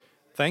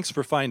Thanks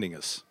for finding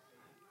us.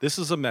 This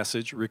is a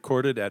message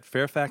recorded at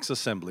Fairfax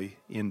Assembly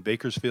in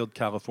Bakersfield,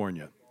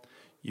 California.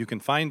 You can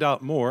find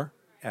out more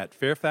at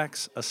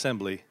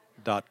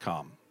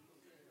fairfaxassembly.com.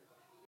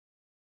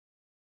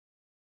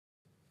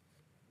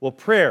 Well,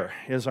 prayer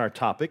is our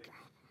topic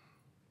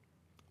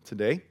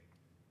today.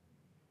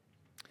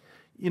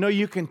 You know,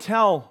 you can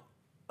tell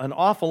an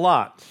awful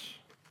lot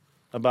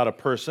about a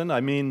person.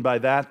 I mean by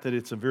that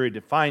it's a very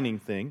defining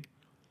thing.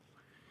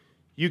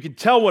 You can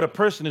tell what a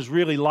person is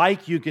really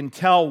like. You can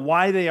tell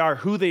why they are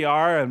who they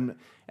are,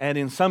 and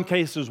in some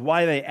cases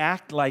why they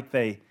act like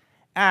they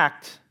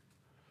act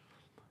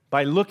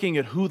by looking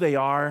at who they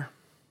are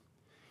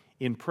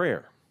in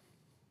prayer.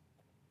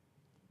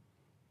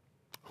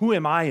 Who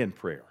am I in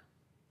prayer?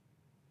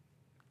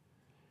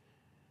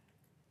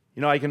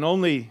 You know, I can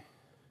only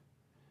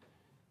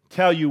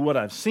tell you what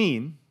I've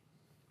seen,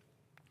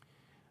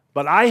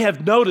 but I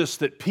have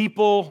noticed that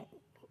people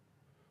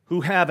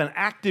who have an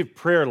active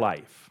prayer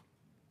life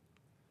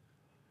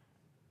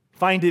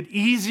find it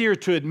easier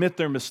to admit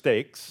their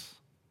mistakes,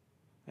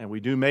 and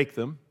we do make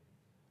them,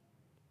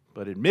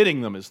 but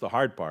admitting them is the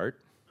hard part.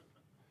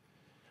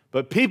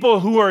 But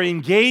people who are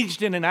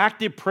engaged in an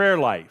active prayer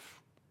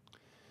life,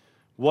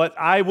 what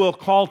I will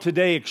call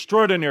today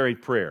extraordinary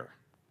prayer,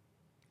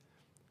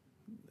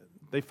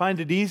 they find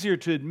it easier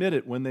to admit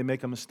it when they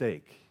make a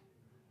mistake.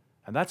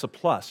 And that's a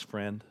plus,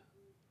 friend.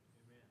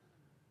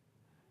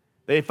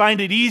 They find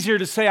it easier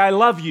to say, I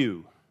love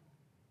you.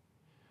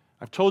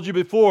 I've told you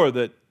before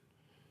that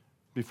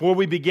before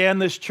we began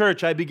this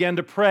church, I began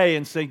to pray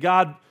and say,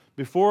 God,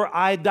 before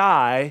I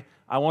die,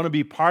 I want to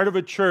be part of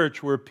a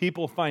church where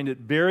people find it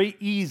very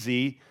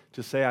easy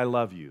to say, I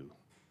love you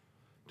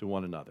to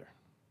one another.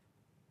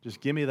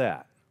 Just give me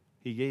that.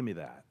 He gave me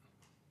that.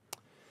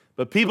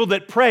 But people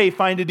that pray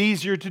find it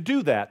easier to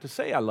do that, to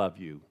say, I love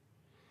you.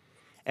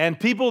 And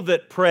people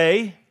that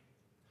pray,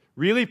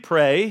 really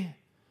pray,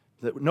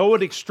 that know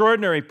what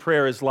extraordinary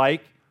prayer is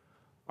like,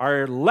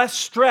 are less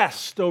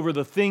stressed over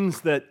the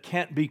things that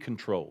can't be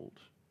controlled.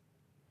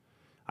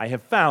 I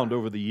have found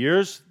over the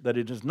years that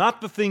it is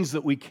not the things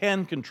that we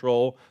can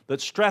control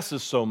that stress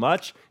us so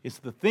much. It's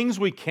the things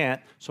we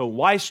can't, so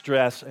why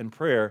stress? And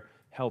prayer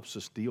helps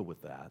us deal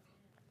with that.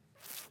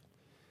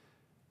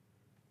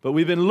 But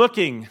we've been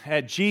looking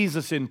at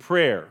Jesus in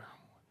prayer.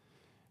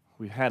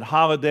 We've had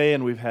holiday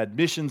and we've had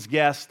missions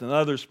guests and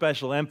other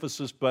special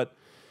emphasis, but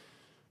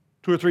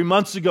 2 or 3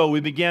 months ago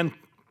we began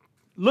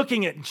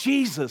looking at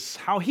Jesus,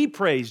 how he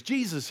prays,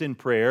 Jesus in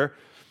prayer.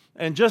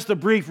 And just a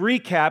brief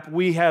recap,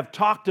 we have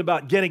talked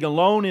about getting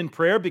alone in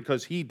prayer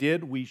because he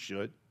did, we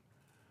should.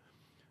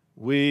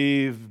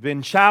 We've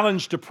been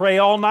challenged to pray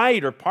all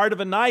night or part of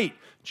a night.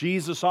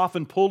 Jesus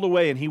often pulled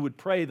away and he would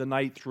pray the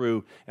night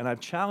through. And I've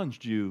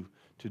challenged you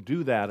to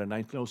do that, and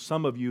I know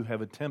some of you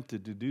have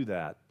attempted to do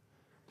that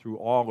through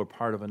all or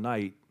part of a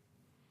night.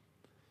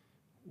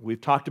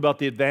 We've talked about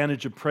the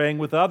advantage of praying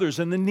with others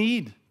and the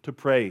need to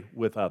pray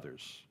with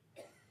others.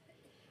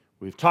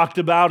 We've talked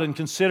about and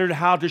considered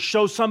how to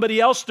show somebody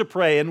else to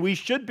pray, and we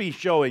should be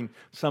showing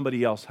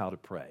somebody else how to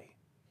pray.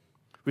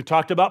 We've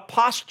talked about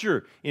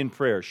posture in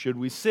prayer. Should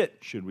we sit?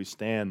 Should we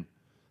stand?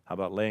 How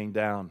about laying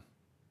down?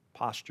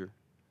 Posture.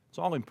 It's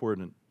all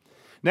important.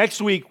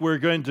 Next week, we're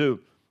going to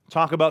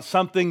talk about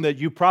something that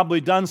you've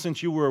probably done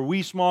since you were a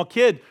wee small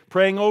kid,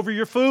 praying over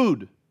your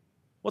food.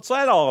 What's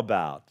that all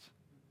about?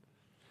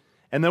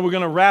 And then we're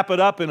going to wrap it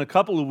up in a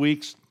couple of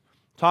weeks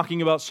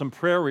talking about some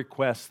prayer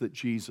requests that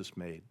Jesus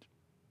made.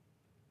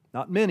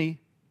 Not many,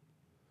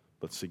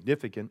 but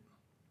significant.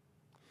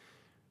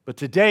 But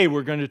today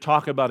we're going to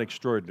talk about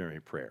extraordinary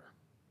prayer.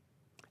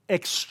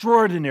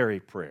 Extraordinary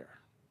prayer.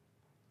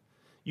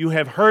 You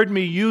have heard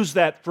me use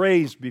that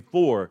phrase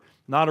before,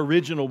 not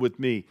original with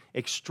me.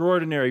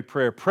 Extraordinary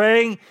prayer.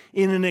 Praying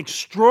in an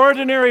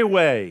extraordinary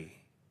way.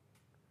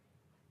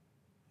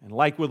 And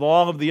like with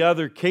all of the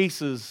other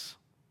cases,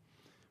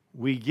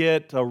 we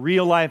get a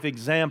real-life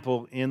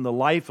example in the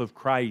life of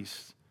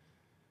Christ.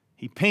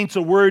 He paints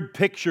a word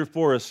picture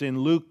for us in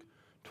Luke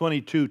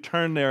 22.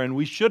 Turn there, and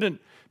we shouldn't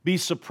be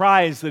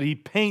surprised that he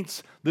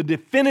paints the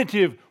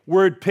definitive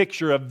word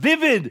picture, a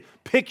vivid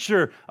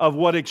picture of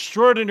what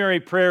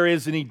extraordinary prayer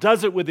is, and he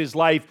does it with his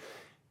life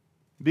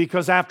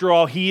because, after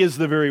all, he is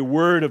the very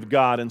Word of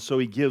God, and so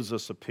he gives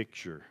us a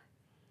picture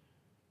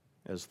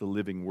as the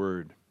living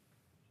Word.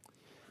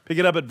 Pick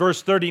it up at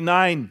verse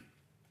 39.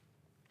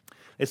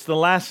 It's the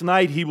last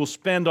night he will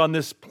spend on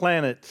this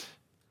planet,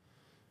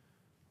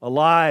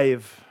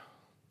 alive.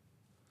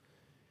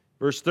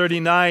 Verse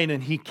 39,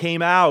 and he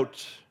came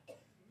out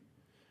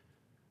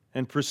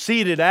and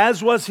proceeded,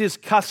 as was his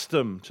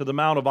custom, to the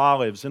Mount of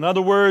Olives. In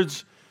other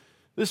words,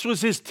 this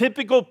was his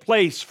typical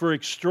place for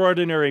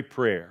extraordinary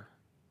prayer.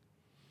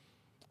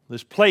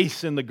 This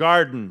place in the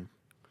garden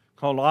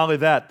called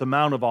Olivet, the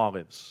Mount of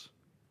Olives.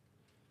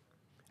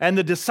 And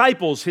the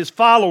disciples, his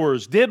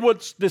followers, did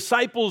what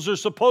disciples are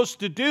supposed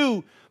to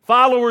do.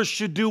 Followers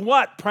should do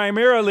what?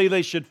 Primarily,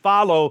 they should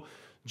follow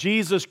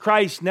Jesus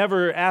Christ.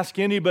 Never asked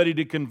anybody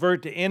to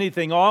convert to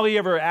anything. All he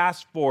ever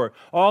asked for,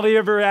 all he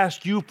ever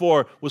asked you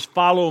for was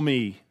follow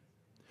me.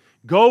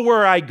 Go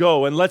where I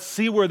go, and let's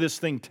see where this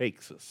thing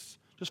takes us.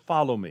 Just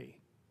follow me.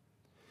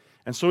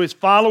 And so his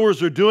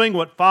followers are doing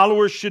what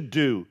followers should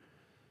do.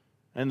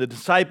 And the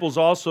disciples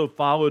also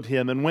followed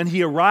him. And when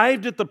he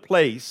arrived at the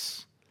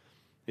place,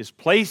 his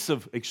place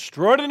of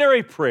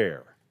extraordinary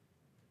prayer,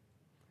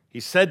 he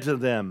said to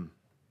them,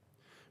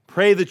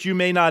 "Pray that you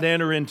may not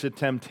enter into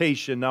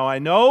temptation." Now I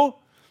know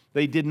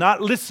they did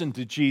not listen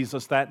to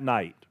Jesus that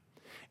night.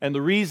 And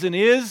the reason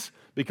is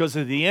because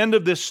at the end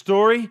of this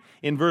story,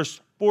 in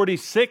verse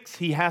 46,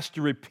 he has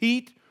to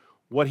repeat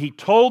what he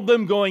told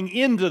them going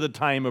into the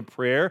time of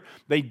prayer.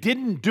 They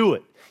didn't do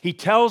it. He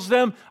tells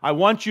them, "I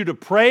want you to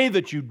pray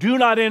that you do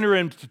not enter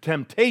into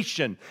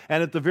temptation."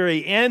 And at the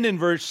very end, in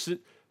verse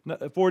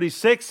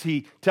 46,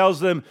 he tells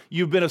them,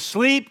 "You've been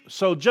asleep,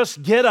 so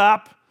just get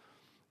up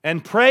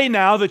and pray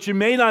now that you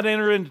may not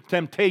enter into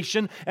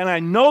temptation." And I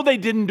know they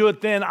didn't do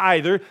it then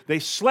either. They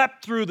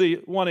slept through the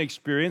one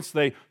experience.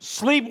 They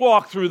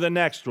sleepwalked through the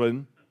next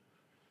one,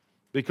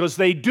 because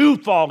they do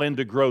fall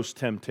into gross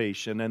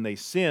temptation, and they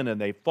sin, and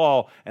they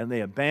fall, and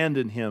they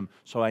abandon him.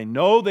 So I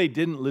know they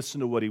didn't listen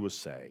to what he was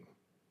saying.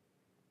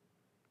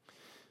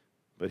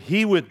 But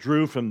he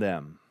withdrew from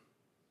them,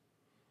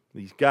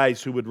 these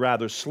guys who would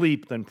rather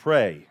sleep than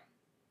pray.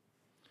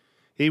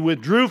 He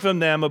withdrew from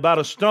them about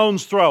a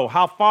stone's throw.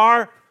 How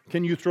far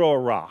can you throw a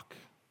rock?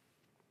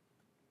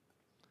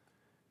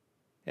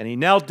 And he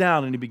knelt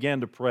down and he began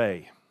to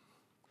pray.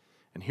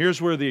 And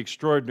here's where the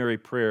extraordinary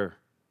prayer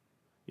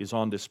is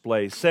on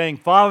display, saying,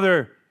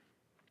 "Father,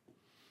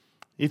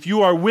 if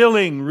you are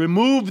willing,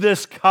 remove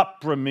this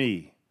cup from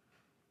me."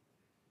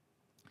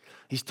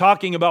 He's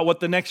talking about what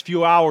the next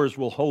few hours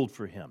will hold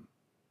for him.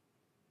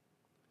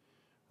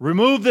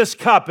 "Remove this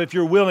cup if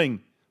you're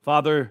willing,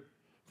 Father,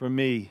 from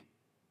me.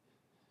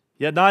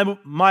 Yet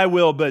not my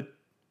will, but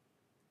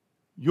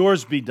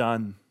yours be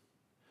done."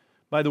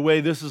 By the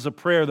way, this is a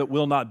prayer that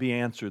will not be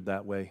answered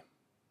that way.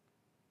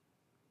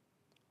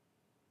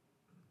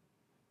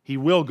 He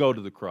will go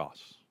to the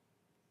cross.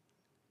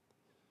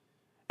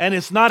 And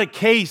it's not a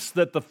case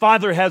that the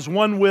Father has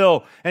one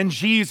will and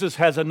Jesus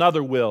has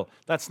another will.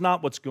 That's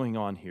not what's going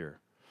on here.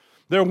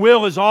 Their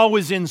will is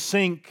always in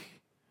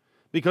sync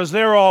because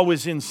they're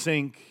always in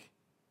sync.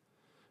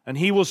 And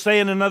he will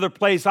say in another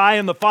place, "I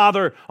and the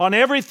Father, on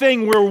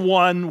everything we're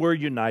one, we're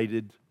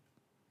united."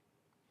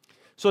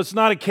 So it's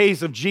not a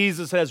case of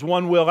Jesus has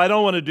one will, "I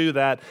don't want to do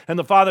that," and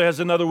the Father has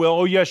another will,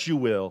 "Oh yes, you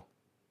will."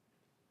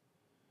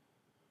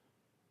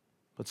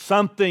 But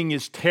something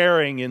is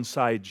tearing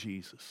inside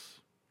Jesus.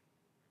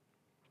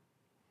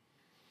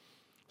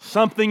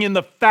 Something in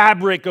the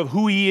fabric of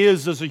who he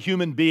is as a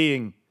human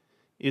being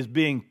is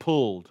being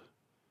pulled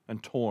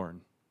and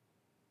torn.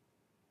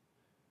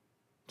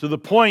 To the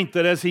point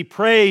that as he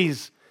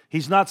prays,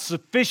 he's not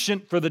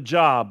sufficient for the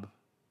job.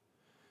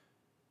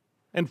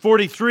 And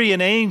 43,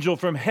 an angel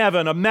from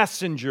heaven, a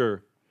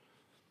messenger,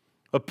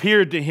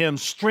 appeared to him,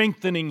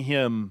 strengthening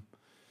him.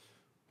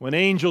 When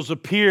angels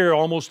appear,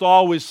 almost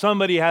always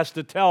somebody has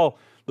to tell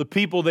the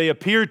people they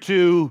appear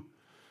to,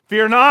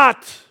 "Fear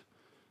not,"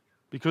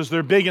 because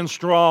they're big and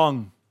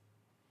strong.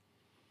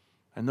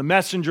 And the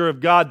messenger of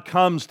God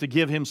comes to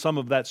give him some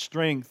of that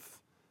strength.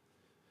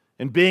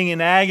 And being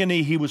in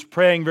agony, he was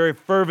praying very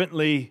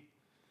fervently.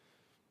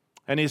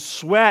 And his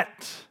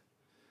sweat,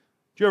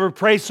 do you ever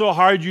pray so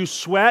hard you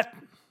sweat?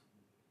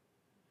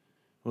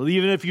 Well,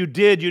 even if you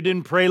did, you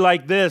didn't pray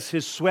like this.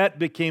 His sweat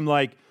became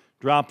like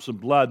drops of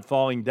blood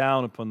falling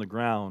down upon the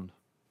ground.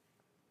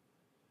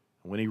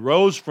 When he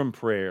rose from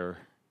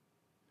prayer,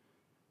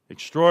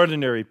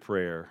 extraordinary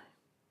prayer,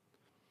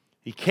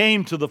 he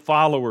came to the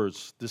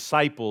followers,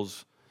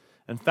 disciples,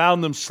 and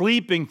found them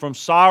sleeping from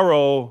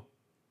sorrow.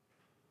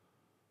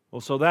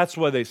 Well, so that's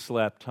why they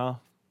slept, huh?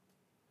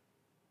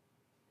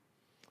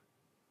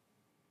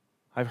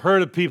 I've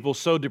heard of people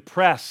so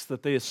depressed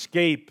that they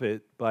escape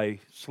it by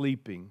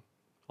sleeping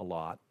a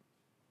lot.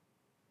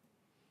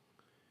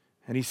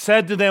 And he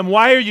said to them,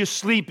 "Why are you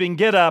sleeping?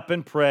 Get up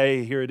and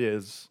pray." Here it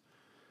is.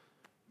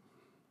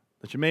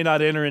 "That you may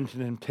not enter into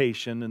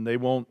temptation," and they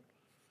won't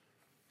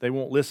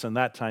listen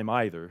that time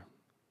either.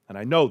 And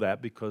I know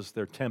that because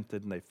they're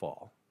tempted and they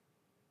fall.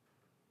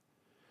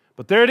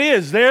 But there it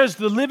is. There's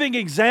the living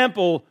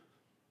example.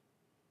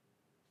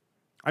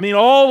 I mean,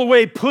 all the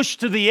way pushed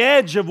to the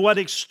edge of what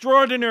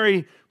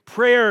extraordinary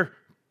prayer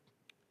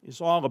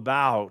is all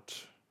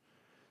about.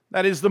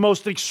 That is the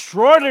most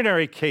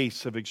extraordinary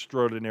case of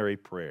extraordinary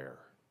prayer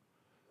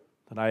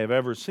that I have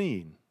ever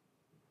seen.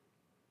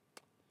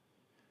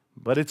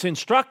 But it's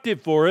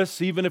instructive for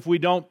us, even if we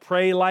don't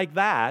pray like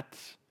that,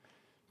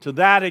 to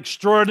that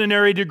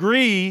extraordinary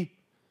degree.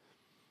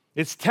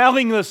 It's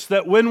telling us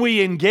that when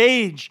we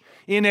engage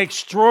in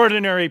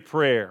extraordinary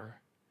prayer,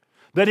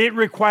 that it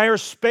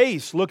requires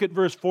space. Look at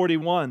verse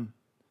 41.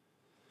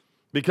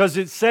 Because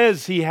it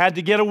says he had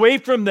to get away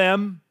from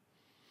them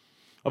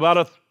about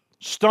a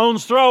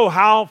stone's throw.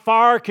 How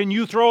far can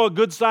you throw a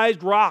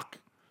good-sized rock?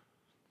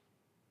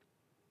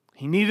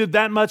 He needed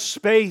that much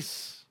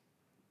space.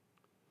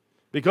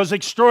 Because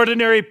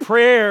extraordinary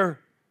prayer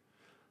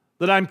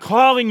that I'm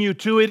calling you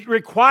to, it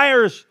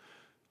requires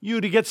you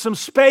to get some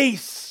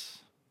space.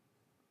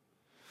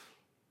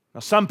 Now,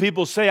 some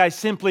people say, I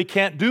simply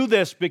can't do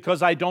this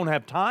because I don't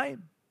have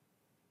time.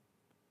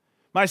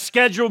 My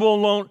schedule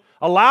won't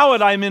allow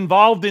it. I'm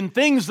involved in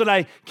things that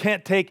I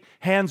can't take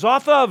hands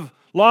off of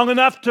long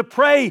enough to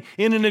pray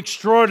in an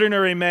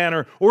extraordinary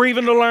manner, or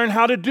even to learn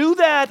how to do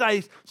that.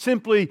 I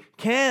simply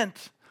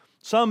can't.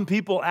 Some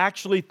people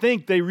actually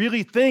think, they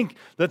really think,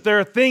 that there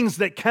are things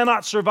that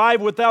cannot survive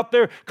without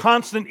their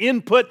constant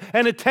input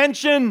and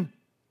attention.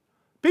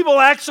 People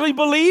actually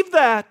believe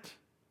that.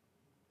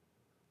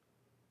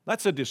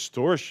 That's a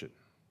distortion.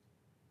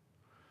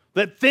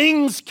 That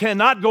things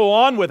cannot go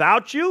on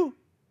without you?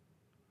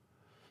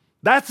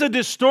 That's a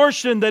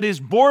distortion that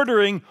is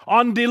bordering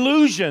on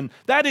delusion.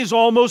 That is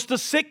almost a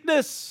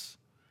sickness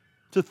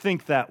to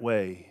think that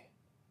way.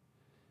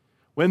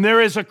 When there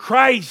is a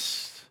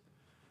Christ,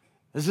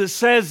 as it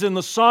says in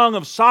the Song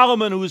of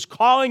Solomon, who is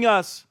calling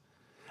us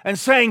and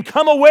saying,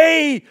 come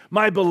away,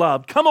 my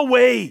beloved, come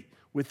away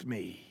with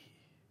me.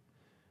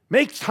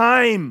 Make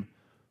time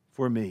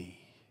for me.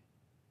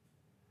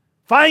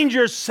 Find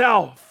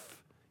yourself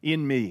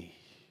in me.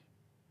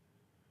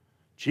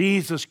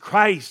 Jesus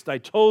Christ, I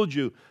told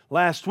you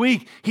last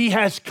week, He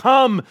has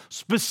come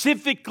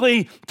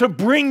specifically to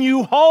bring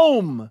you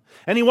home.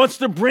 And He wants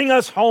to bring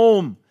us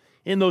home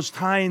in those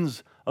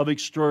times of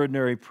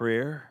extraordinary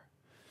prayer.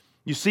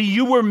 You see,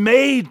 you were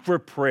made for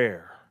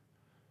prayer.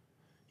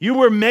 You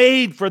were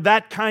made for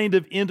that kind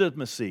of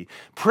intimacy.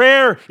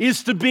 Prayer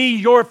is to be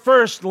your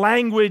first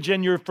language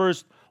and your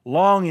first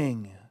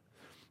longing.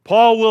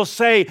 Paul will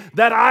say,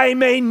 that I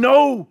may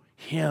know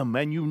Him,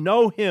 and you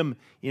know Him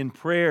in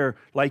prayer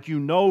like you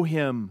know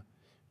Him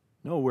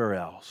nowhere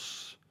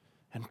else.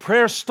 And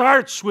prayer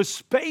starts with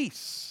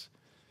space,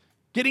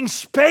 getting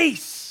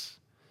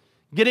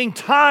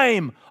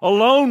time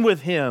alone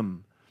with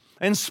Him,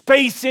 and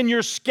space in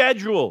your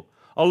schedule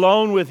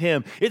alone with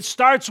Him. It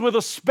starts with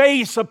a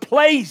space, a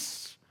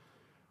place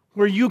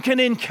where you can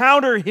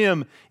encounter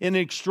Him in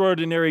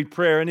extraordinary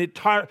prayer, and it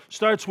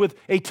starts with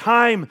a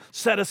time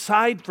set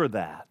aside for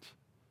that.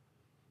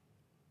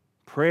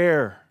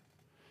 Prayer,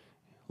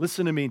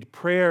 listen to me,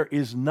 prayer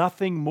is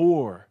nothing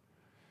more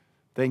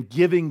than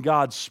giving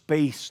God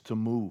space to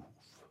move.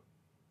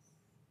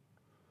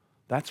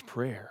 That's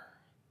prayer.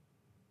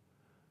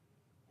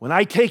 When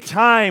I take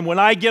time, when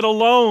I get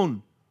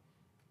alone,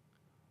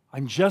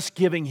 I'm just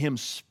giving Him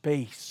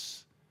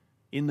space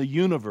in the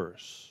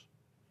universe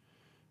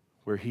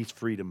where He's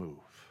free to move.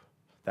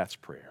 That's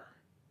prayer.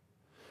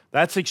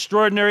 That's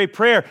extraordinary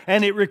prayer,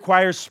 and it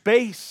requires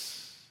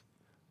space.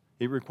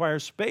 It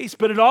requires space,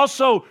 but it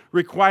also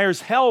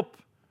requires help.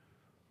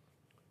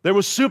 There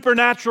was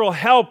supernatural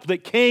help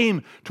that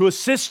came to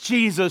assist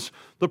Jesus.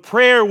 The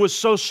prayer was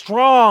so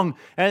strong,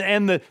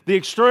 and the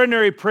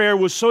extraordinary prayer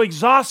was so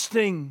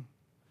exhausting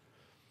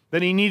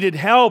that He needed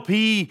help.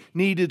 He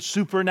needed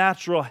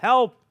supernatural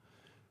help.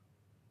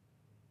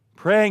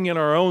 Praying in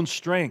our own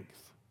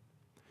strength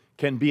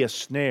can be a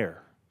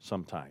snare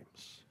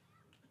sometimes.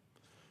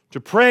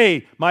 To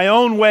pray my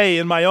own way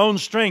in my own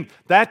strength,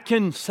 that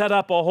can set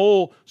up a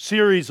whole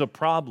series of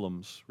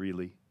problems,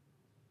 really.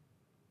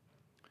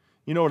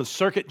 You know what a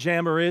circuit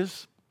jammer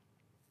is?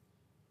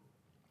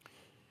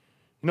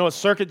 You know what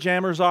circuit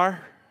jammers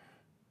are?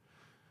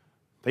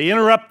 They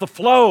interrupt the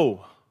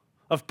flow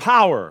of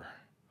power.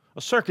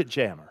 A circuit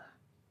jammer.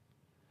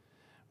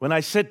 When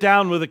I sit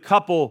down with a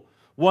couple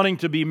wanting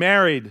to be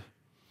married,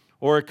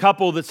 or a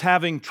couple that's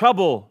having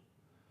trouble,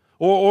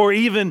 or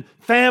even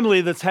family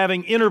that's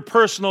having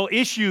interpersonal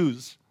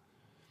issues,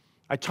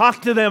 I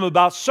talk to them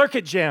about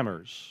circuit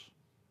jammers.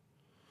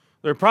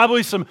 There are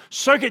probably some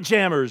circuit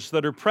jammers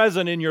that are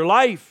present in your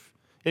life,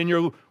 in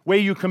your way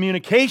you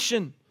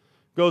communication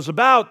goes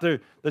about.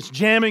 That's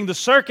jamming the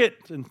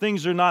circuit, and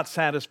things are not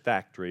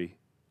satisfactory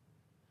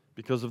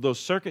because of those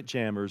circuit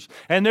jammers.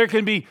 And there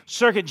can be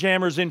circuit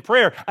jammers in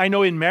prayer. I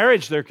know in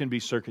marriage there can be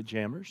circuit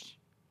jammers.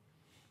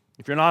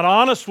 If you're not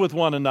honest with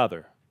one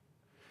another,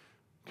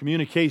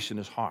 communication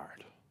is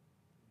hard.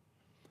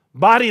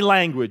 Body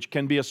language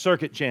can be a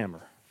circuit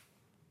jammer.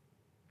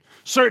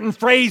 Certain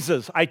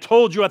phrases, I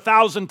told you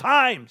 1,000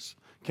 times,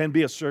 can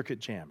be a circuit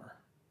jammer.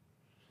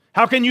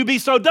 How can you be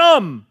so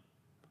dumb?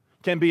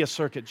 Can be a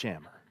circuit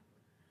jammer.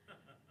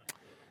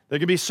 There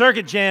can be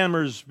circuit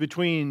jammers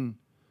between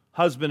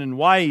husband and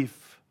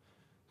wife,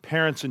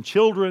 parents and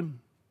children.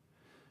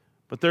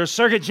 But there are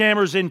circuit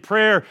jammers in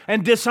prayer,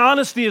 and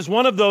dishonesty is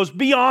one of those.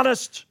 Be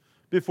honest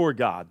before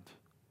God.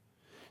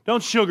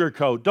 Don't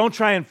sugarcoat. Don't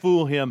try and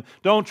fool Him.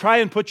 Don't try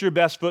and put your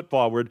best foot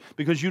forward,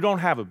 because you don't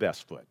have a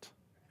best foot.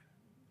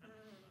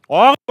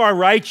 All of our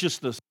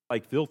righteousness is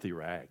like filthy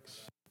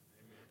rags.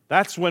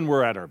 That's when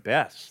we're at our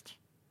best.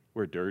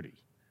 We're dirty.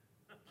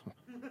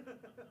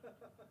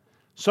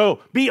 So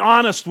be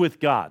honest with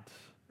God.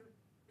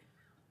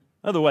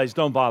 Otherwise,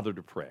 don't bother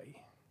to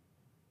pray.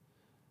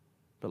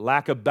 But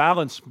lack of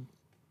balance,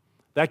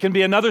 that can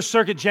be another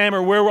circuit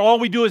jammer where all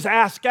we do is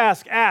ask,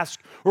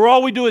 or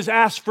all we do is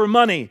ask for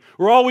money,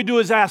 or all we do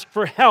is ask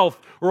for health,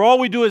 or all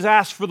we do is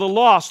ask for the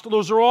lost.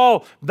 Those are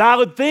all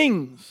valid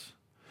things.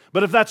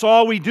 But if that's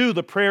all we do,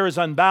 the prayer is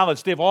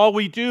unbalanced. If all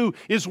we do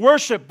is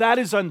worship, that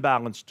is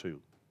unbalanced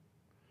too.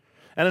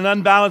 And an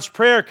unbalanced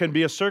prayer can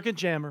be a circuit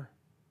jammer.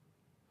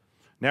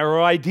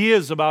 Narrow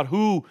ideas about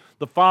who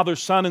the Father,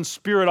 Son, and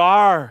Spirit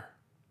are,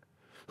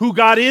 who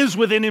God is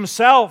within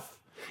Himself.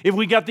 If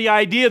we get the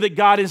idea that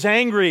God is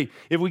angry,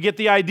 if we get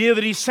the idea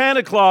that He's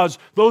Santa Claus,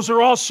 those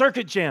are all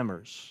circuit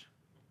jammers,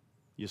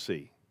 you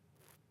see.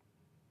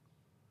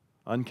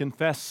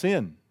 Unconfessed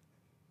sin.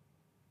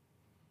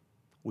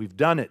 We've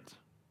done it.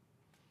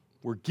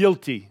 We're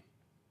guilty.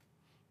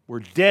 We're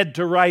dead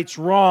to right's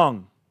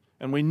wrong.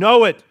 And we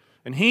know it,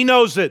 and He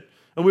knows it,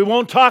 and we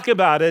won't talk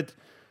about it.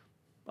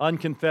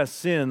 Unconfessed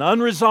sin.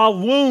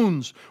 Unresolved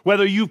wounds,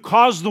 whether you've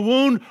caused the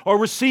wound or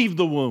received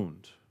the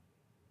wound,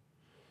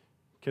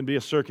 can be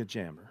a circuit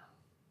jammer.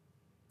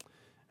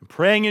 And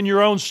praying in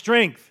your own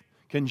strength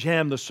can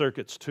jam the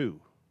circuits too.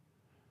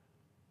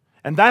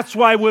 And that's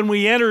why when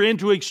we enter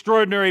into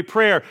extraordinary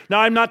prayer, now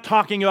I'm not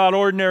talking about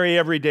ordinary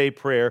everyday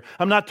prayer.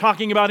 I'm not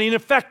talking about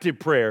ineffective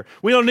prayer.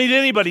 We don't need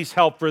anybody's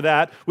help for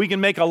that. We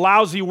can make a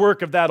lousy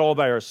work of that all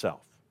by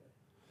ourselves.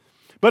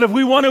 But if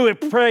we want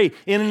to pray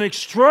in an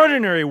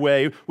extraordinary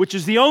way, which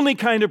is the only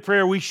kind of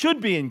prayer we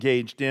should be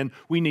engaged in,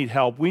 we need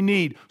help. We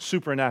need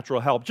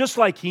supernatural help, just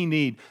like He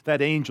needed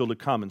that angel to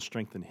come and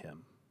strengthen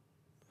Him.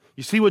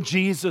 You see what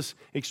Jesus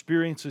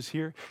experiences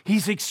here?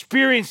 He's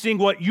experiencing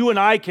what you and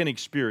I can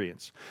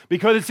experience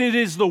because it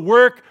is the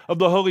work of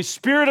the Holy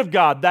Spirit of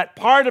God, that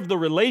part of the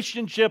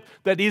relationship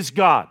that is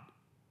God.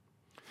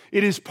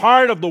 It is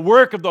part of the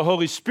work of the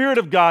Holy Spirit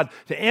of God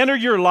to enter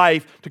your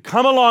life, to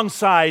come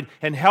alongside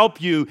and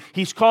help you.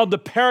 He's called the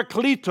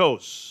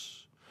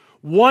Parakletos,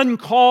 one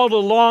called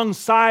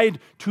alongside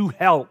to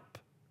help.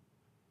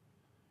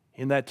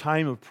 In that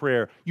time of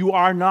prayer, you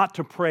are not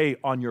to pray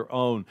on your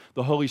own.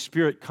 The Holy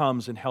Spirit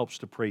comes and helps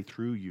to pray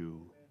through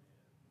you.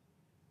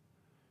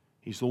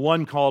 He's the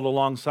one called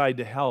alongside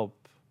to help.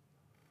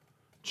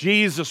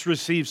 Jesus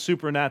receives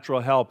supernatural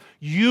help.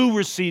 You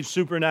receive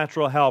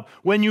supernatural help.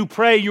 When you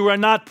pray, you are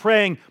not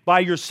praying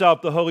by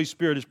yourself. The Holy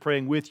Spirit is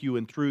praying with you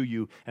and through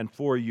you and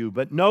for you.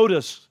 But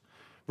notice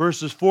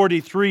verses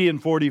 43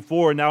 and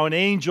 44. Now an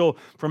angel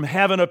from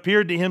heaven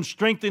appeared to him,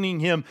 strengthening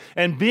him,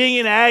 and being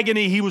in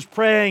agony, he was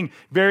praying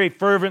very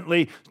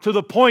fervently to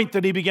the point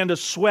that he began to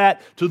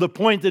sweat,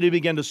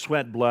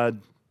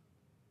 blood.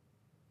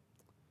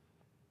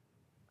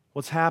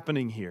 What's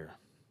happening here?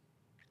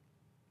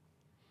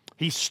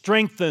 He's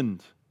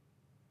strengthened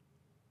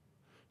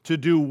to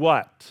do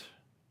what?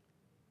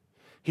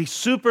 He's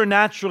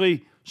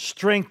supernaturally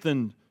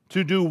strengthened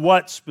to do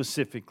what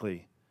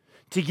specifically?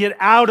 To get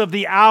out of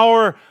the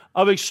hour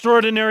of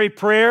extraordinary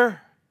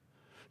prayer?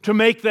 To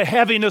make the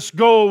heaviness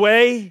go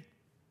away?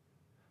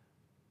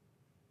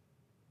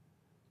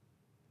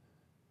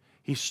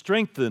 He's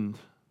strengthened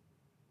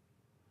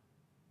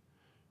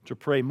to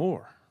pray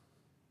more.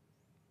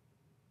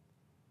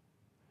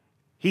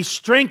 He's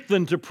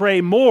strengthened to pray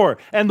more.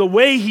 And the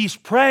way he's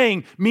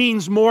praying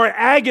means more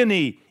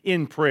agony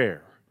in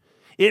prayer.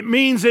 It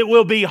means it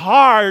will be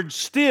hard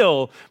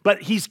still,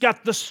 but he's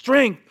got the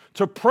strength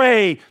to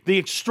pray the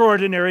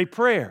extraordinary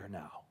prayer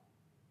now.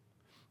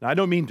 Now, I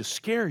don't mean to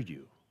scare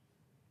you.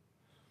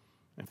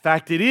 In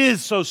fact, it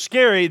is so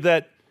scary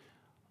that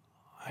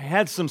I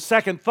had some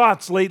second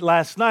thoughts late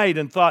last night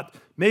and thought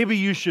maybe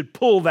you should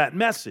pull that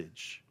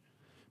message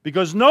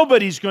because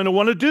nobody's going to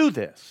want to do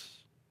this.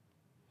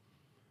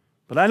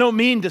 But I don't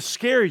mean to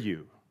scare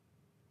you.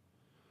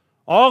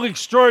 All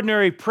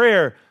extraordinary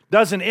prayer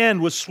doesn't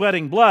end with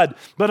sweating blood,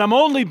 but I'm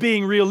only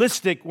being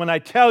realistic when I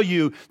tell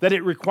you that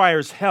it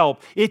requires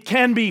help. It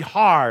can be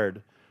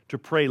hard to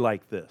pray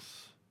like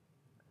this.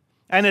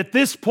 And at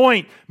this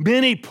point,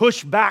 many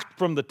push back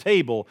from the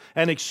table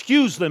and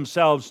excuse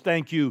themselves.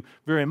 Thank you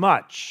very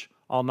much.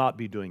 I'll not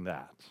be doing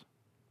that.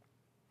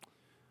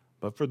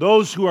 But for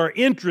those who are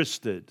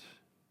interested,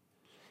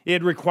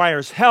 it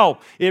requires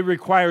help. It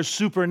requires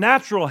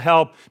supernatural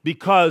help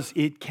because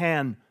it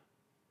can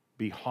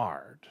be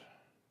hard.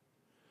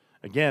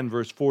 Again,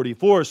 verse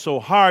 44, so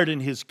hard in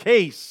his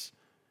case.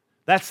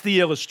 That's the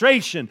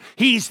illustration.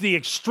 He's the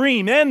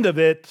extreme end of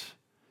it.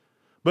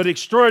 But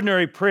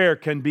extraordinary prayer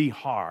can be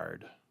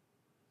hard.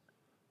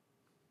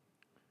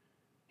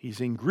 He's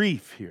in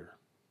grief here.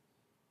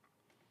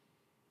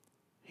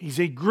 He's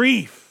in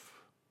grief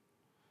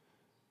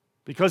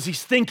because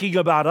he's thinking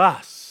about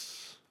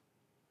us.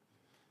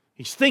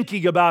 He's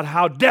thinking about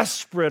how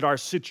desperate our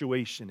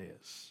situation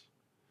is.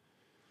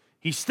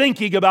 He's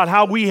thinking about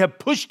how we have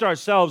pushed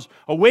ourselves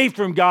away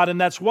from God,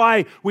 and that's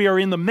why we are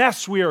in the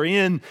mess we are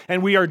in,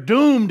 and we are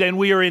doomed, and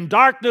we are in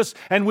darkness,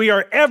 and we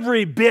are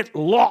every bit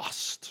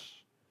lost.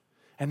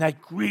 And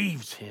that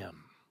grieves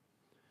him.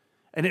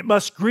 And it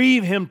must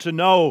grieve him to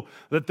know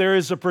that there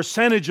is a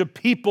percentage of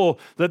people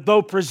that,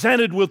 though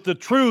presented with the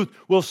truth,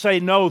 will say,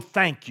 no,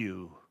 thank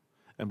you,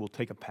 and will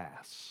take a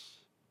pass.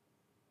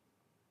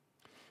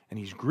 And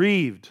he's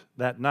grieved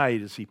that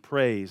night as he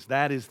prays.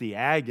 That is the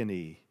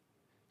agony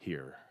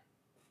here.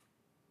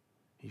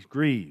 He's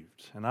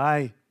grieved. And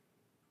I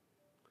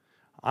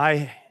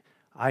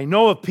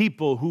know of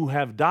people who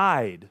have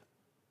died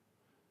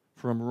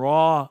from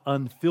raw,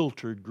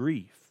 unfiltered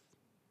grief.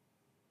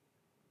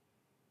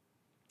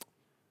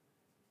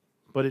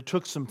 But it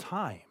took some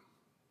time.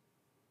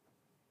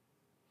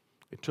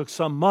 It took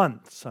some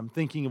months. I'm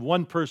thinking of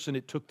one person,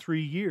 it took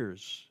 3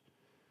 years.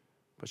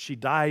 But she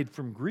died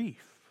from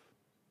grief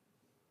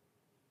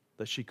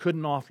that she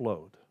couldn't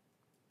offload.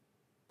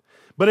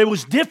 But it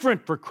was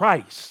different for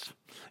Christ.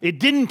 It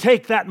didn't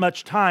take that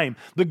much time.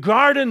 The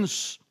garden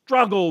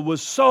struggle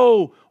was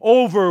so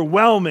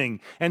overwhelming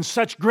and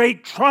such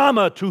great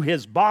trauma to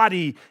his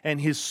body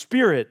and his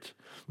spirit.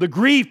 The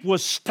grief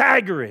was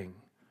staggering,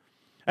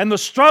 and the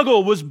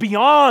struggle was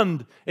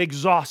beyond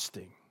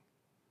exhausting.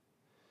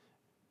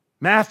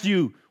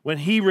 Matthew, when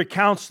he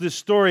recounts this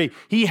story,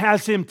 he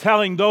has him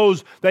telling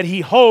those that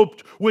he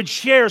hoped would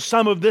share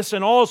some of this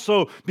and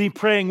also be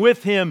praying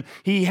with him.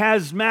 He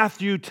has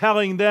Matthew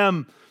telling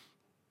them,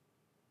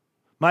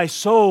 "My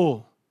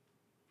soul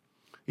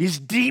is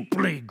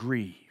deeply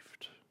grieved."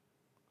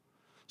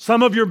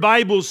 Some of your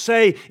Bibles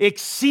say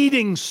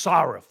exceeding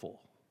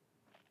sorrowful,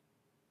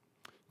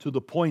 to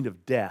the point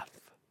of death.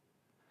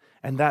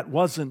 And that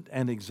wasn't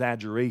an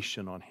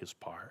exaggeration on his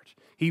part.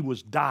 He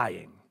was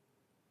dying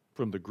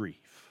from the grief.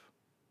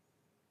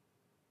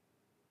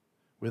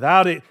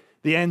 Without it,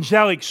 the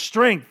angelic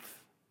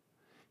strength,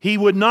 he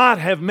would not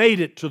have made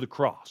it to the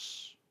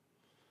cross.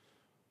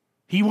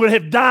 He would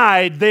have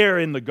died there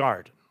in the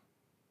garden.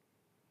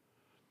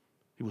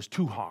 It was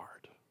too hard.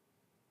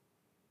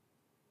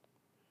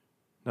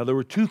 Now, there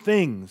were two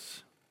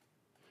things,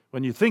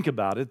 when you think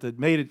about it, that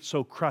made it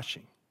so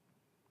crushing,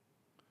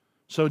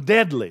 so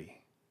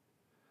deadly,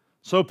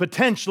 so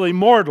potentially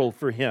mortal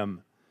for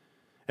him.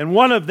 And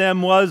one of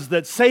them was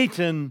that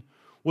Satan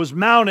was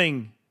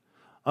mounting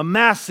a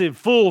massive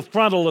full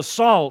frontal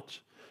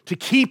assault to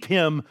keep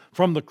him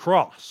from the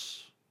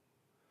cross.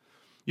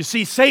 You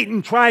see,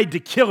 Satan tried to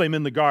kill him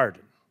in the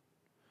garden.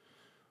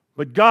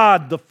 But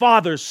God the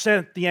Father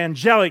sent the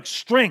angelic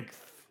strength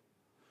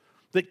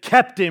that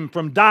kept him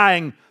from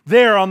dying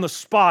there on the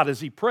spot as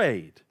he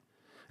prayed,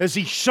 as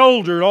he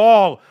shouldered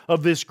all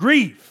of this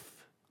grief.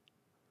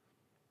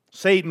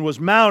 Satan was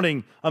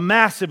mounting a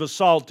massive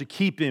assault to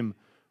keep him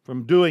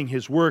from doing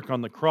his work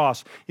on the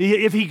cross.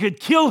 If he could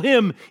kill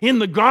him in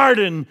the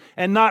garden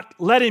and not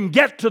let him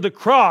get to the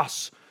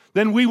cross,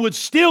 then we would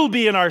still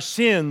be in our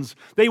sins.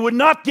 They would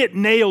not get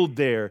nailed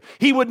there.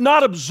 He would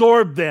not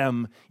absorb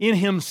them in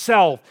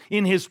himself,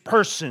 in his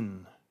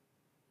person,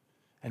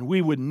 and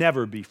we would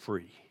never be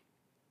free.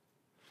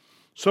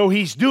 So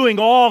he's doing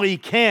all he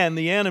can,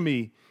 the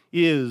enemy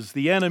is,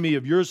 the enemy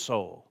of your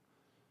soul,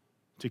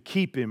 to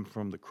keep him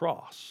from the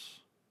cross.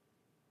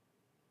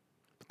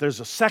 There's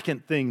a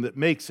second thing that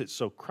makes it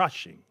so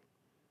crushing,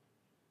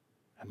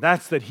 and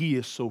that's that he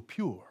is so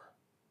pure.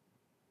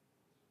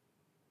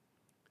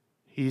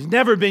 He's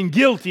never been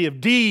guilty of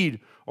deed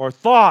or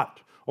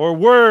thought or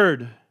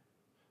word,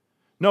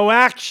 no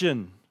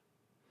action.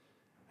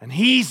 And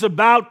he's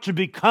about to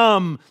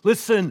become,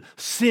 listen,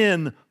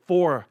 sin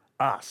for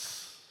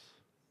us.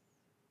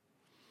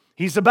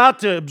 He's about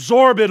to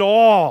absorb it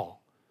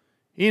all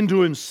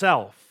into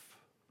himself.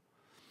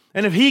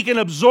 And if he can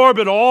absorb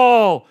it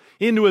all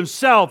into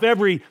himself,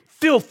 every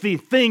filthy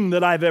thing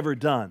that I've ever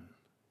done,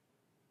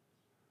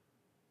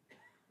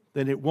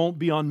 then it won't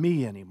be on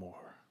me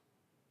anymore.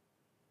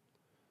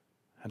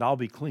 And I'll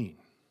be clean.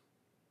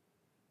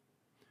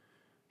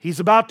 He's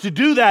about to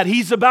do that.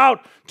 He's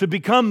about to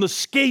become the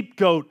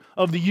scapegoat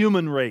of the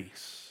human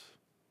race.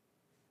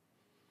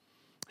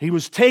 He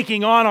was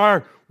taking on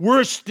our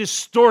worst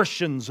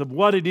distortions of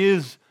what it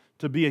is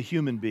to be a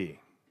human being.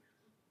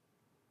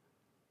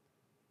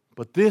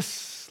 But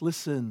this,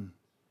 listen,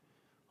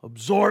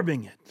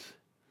 absorbing it,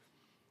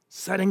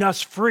 setting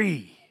us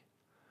free,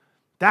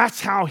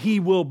 that's how he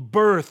will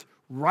birth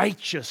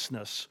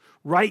righteousness,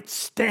 right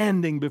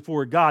standing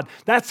before God.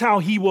 That's how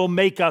he will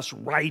make us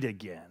right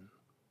again.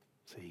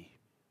 See,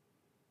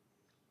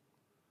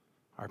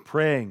 our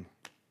praying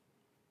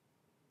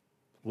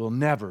will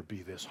never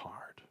be this hard.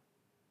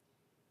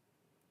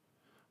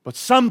 But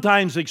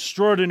sometimes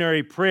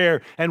extraordinary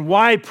prayer, and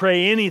why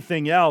pray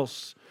anything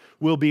else,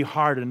 will be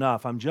hard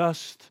enough. I'm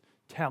just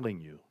telling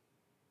you.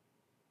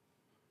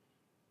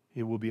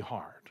 It will be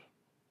hard.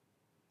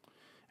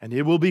 And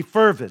it will be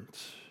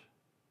fervent.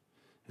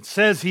 It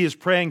says he is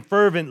praying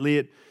fervently.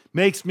 It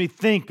makes me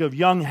think of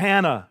young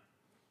Hannah,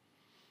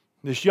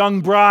 this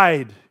young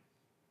bride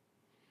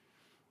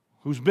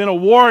who's been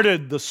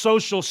awarded the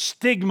social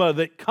stigma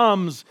that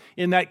comes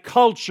in that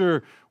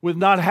culture with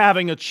not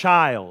having a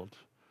child,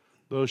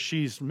 though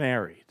she's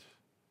married.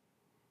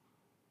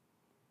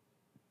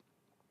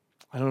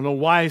 I don't know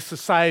why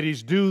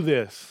societies do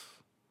this.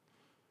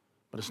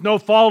 But it's no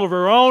fault of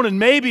her own, and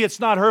maybe it's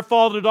not her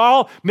fault at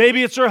all.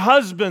 Maybe it's her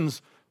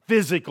husband's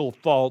physical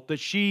fault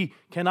that she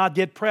cannot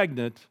get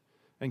pregnant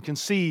and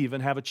conceive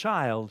and have a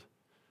child.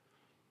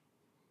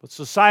 But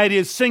society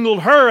has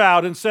singled her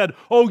out and said,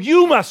 "Oh,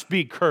 you must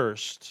be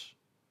cursed."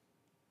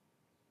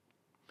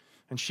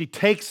 And she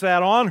takes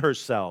that on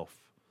herself.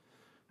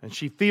 And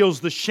she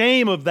feels the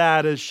shame of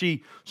that as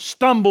she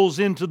stumbles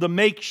into the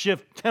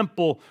makeshift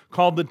temple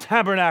called the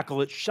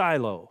tabernacle at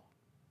Shiloh.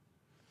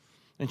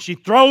 And she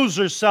throws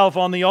herself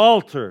on the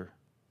altar.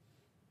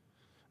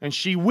 And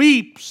she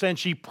weeps and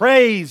she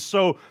prays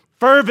so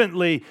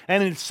fervently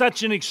and in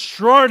such an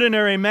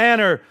extraordinary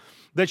manner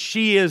that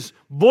she is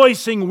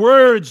voicing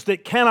words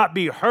that cannot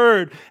be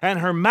heard, and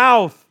her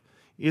mouth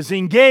is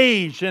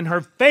engaged, and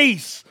her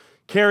face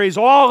carries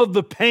all of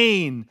the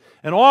pain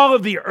and all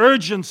of the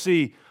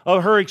urgency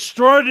of her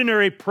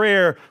extraordinary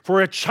prayer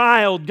for a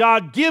child.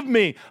 God, give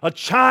me a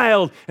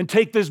child and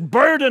take this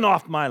burden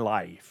off my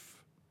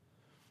life.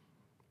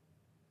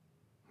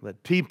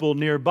 That people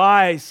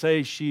nearby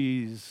say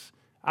she's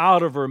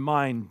out of her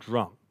mind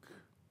drunk.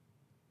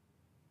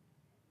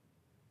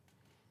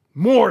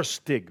 More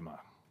stigma.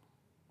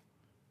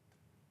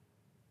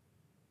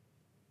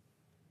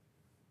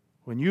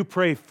 When you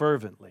pray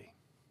fervently,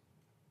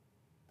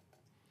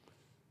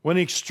 when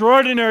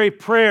extraordinary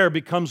prayer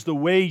becomes the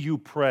way you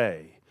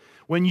pray,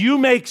 when you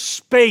make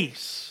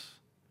space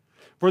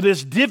for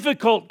this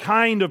difficult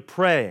kind of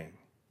praying,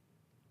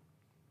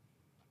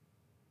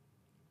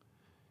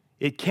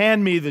 it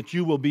can mean that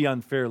you will be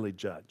unfairly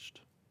judged.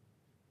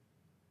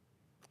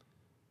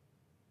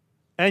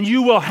 And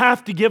you will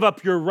have to give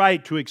up your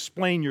right to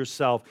explain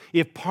yourself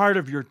if part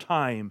of your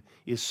time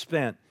is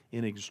spent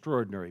in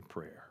extraordinary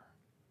prayer.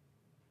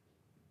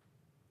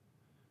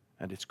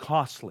 And it's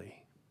costly.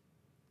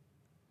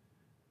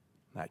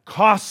 That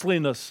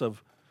costliness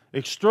of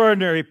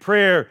extraordinary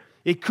prayer,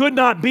 it could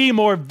not be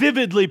more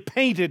vividly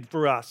painted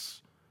for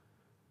us.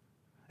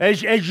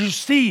 As you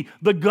see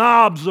the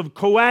gobs of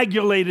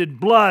coagulated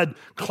blood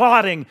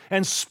clotting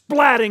and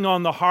splatting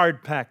on the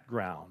hard-packed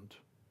ground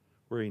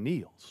where he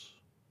kneels.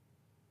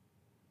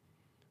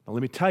 Now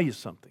let me tell you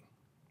something.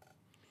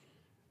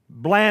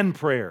 Bland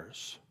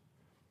prayers,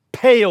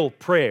 pale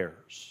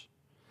prayers,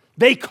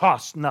 they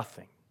cost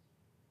nothing.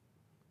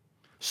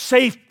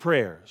 Safe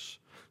prayers,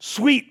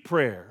 sweet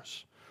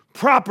prayers,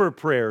 proper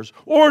prayers,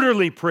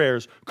 orderly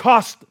prayers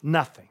cost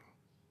nothing.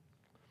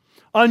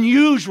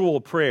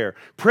 Unusual prayer,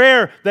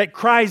 prayer that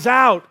cries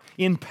out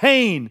in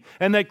pain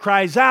and that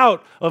cries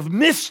out of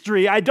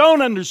mystery I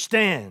don't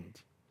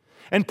understand,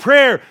 and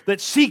prayer that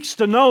seeks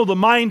to know the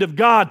mind of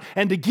God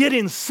and to get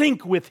in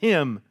sync with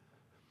Him,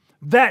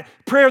 that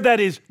prayer that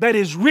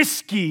is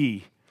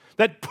risky,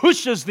 that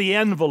pushes the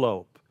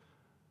envelope,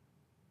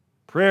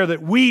 prayer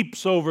that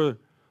weeps over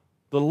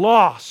the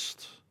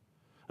lost,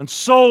 and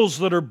souls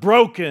that are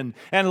broken,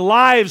 and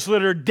lives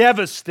that are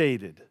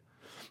devastated.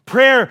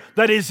 Prayer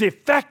that is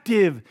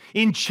effective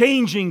in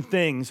changing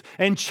things,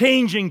 and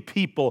changing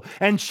people,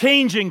 and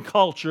changing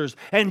cultures,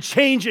 and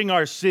changing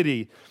our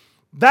city.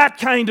 That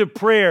kind of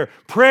prayer,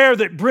 prayer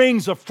that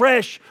brings a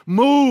fresh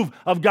move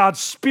of God's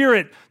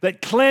Spirit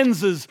that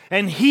cleanses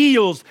and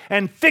heals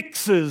and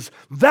fixes,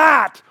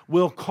 that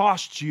will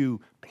cost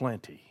you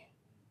plenty.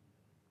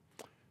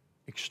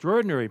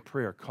 Extraordinary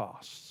prayer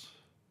costs.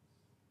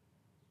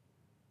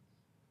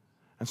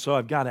 And so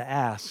I've got to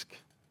ask,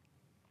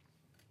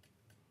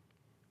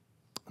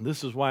 and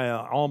this is why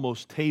I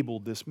almost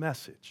tabled this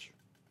message.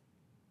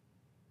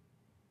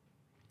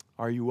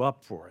 Are you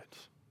up for it?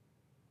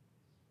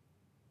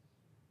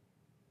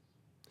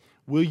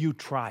 Will you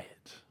try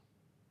it?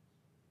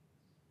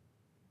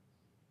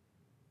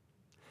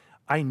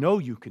 I know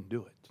you can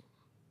do it.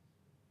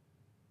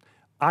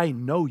 I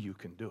know you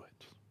can do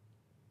it.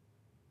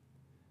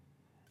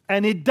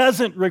 And it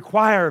doesn't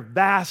require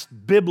vast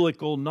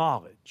biblical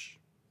knowledge.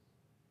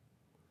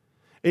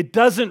 It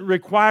doesn't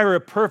require a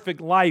perfect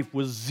life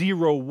with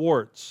zero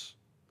warts.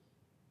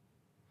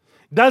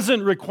 It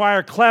doesn't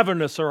require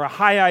cleverness or a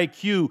high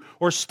IQ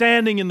or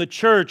standing in the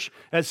church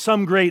as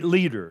some great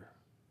leader.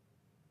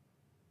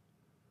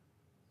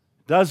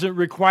 It doesn't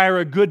require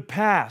a good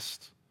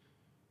past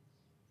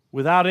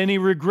without any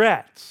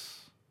regrets.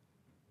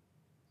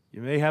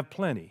 You may have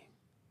plenty.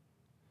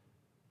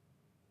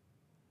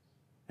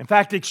 In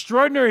fact,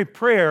 extraordinary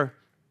prayer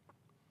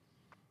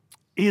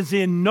is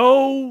in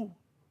no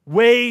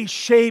way,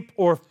 shape,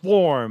 or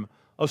form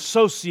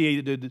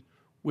associated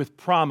with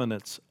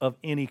prominence of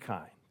any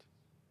kind.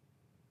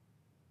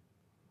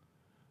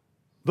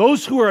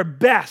 Those who are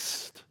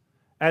best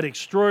at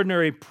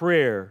extraordinary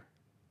prayer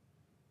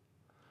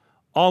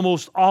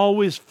almost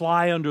always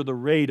fly under the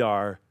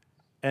radar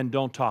and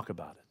don't talk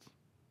about it.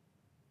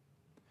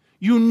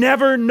 You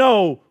never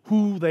know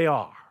who they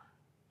are.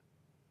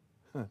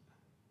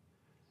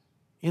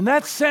 In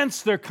that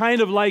sense, they're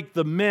kind of like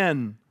the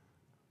men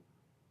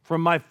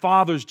from my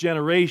father's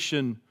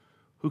generation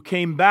who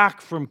came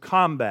back from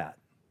combat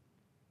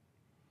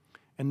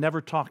and never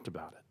talked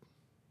about it.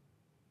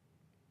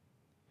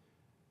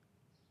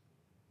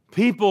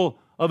 People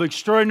of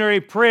extraordinary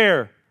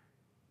prayer,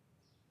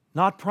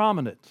 not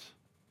prominent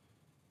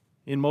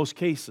in most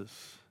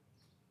cases.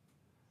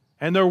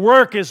 And their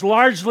work is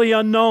largely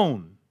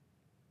unknown.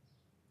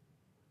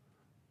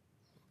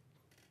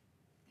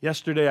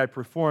 Yesterday I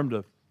performed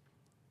a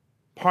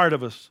part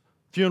of a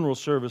funeral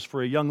service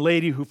for a young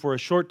lady who for a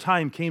short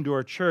time came to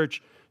our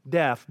church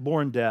deaf,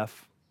 born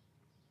deaf.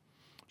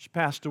 She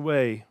passed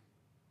away.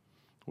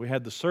 We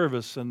had the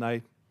service, and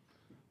I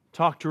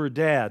talked to her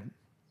dad,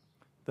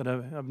 that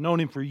I've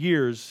known him for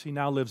years. He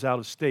now lives out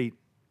of state.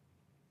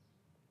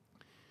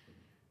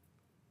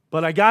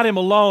 But I got him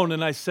alone,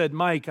 and I said,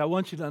 Mike, I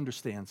want you to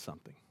understand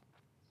something.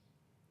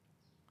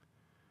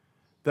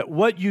 That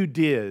what you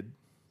did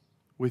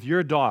with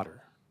your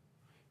daughter,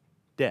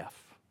 deaf,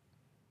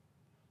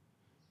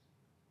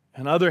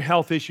 and other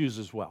health issues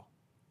as well,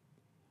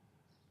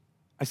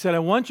 I said, I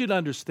want you to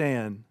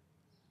understand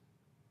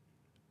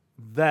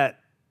that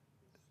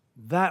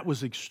that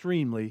was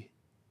extremely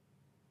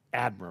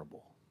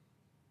admirable.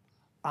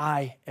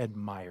 I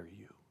admire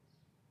you.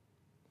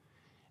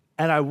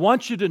 And I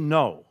want you to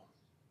know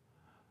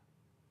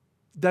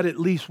that at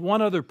least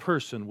one other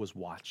person was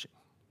watching.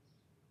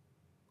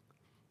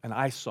 And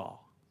I saw.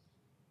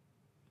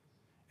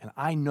 And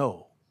I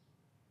know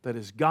that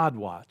as God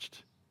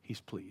watched,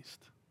 He's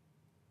pleased.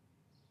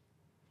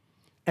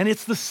 And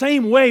it's the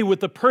same way with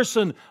the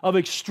person of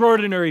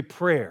extraordinary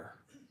prayer.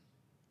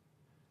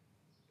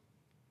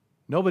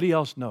 Nobody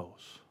else knows,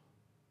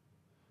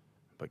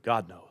 but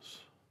God knows.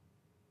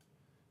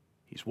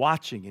 He's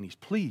watching and He's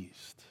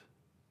pleased.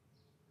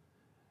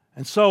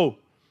 And so,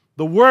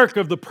 the work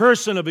of the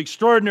person of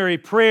extraordinary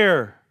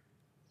prayer,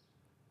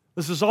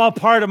 this is all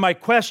part of my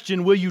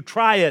question, will you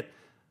try it?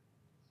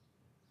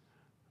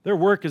 Their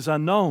work is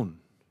unknown.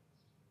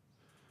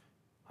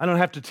 I don't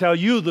have to tell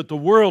you that the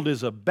world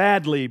is a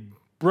badly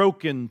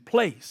broken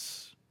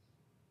place,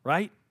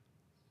 right?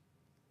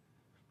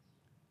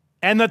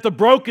 And that the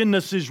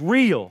brokenness is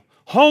real.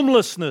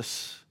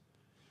 Homelessness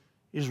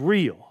is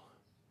real.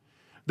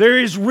 There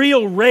is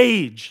real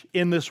rage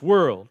in this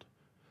world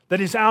that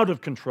is out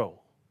of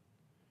control.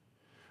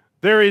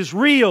 There is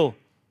real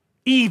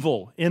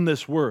evil in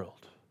this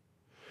world.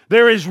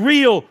 There is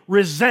real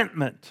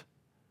resentment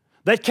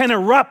that can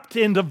erupt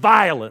into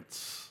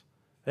violence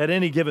at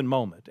any given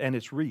moment, and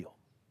it's real.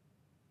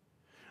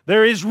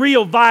 There is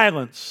real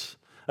violence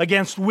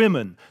against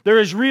women. There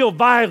is real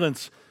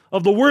violence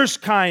of the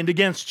worst kind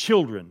against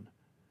children.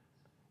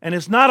 And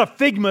it's not a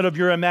figment of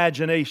your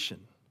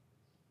imagination.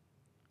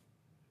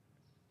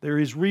 There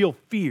is real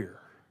fear.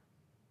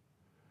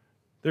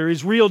 There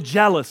is real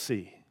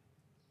jealousy.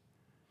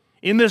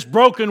 In this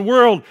broken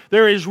world,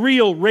 there is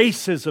real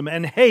racism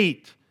and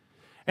hate.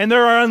 And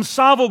there are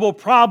unsolvable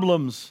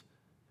problems.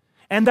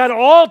 And that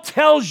all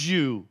tells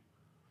you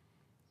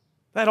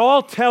that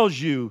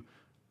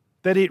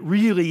it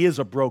really is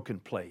a broken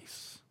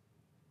place.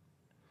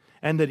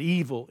 And that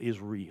evil is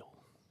real.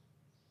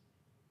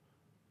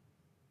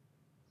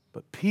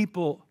 But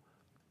people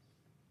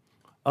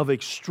of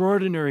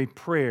extraordinary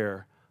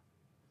prayer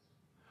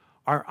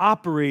are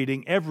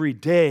operating every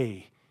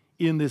day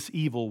in this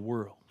evil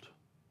world.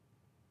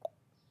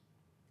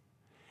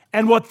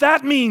 And what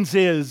that means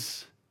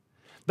is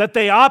that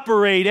they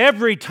operate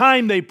every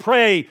time they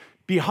pray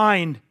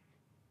behind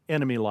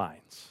enemy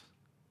lines.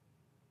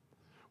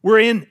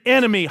 We're in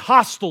enemy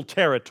hostile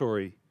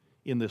territory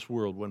in this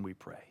world when we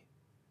pray.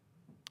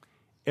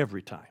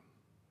 Every time.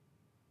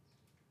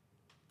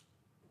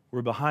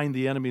 We're behind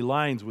the enemy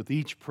lines with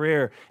each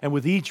prayer, and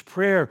with each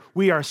prayer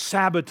we are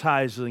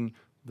sabotaging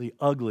the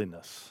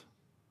ugliness.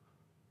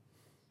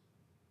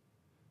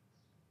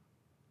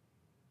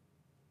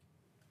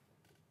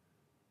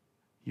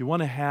 You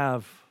want to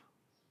have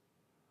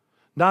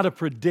not a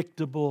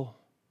predictable,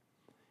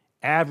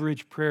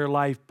 average prayer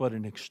life, but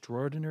an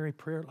extraordinary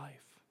prayer life?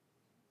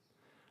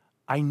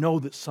 I know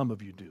that some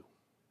of you do.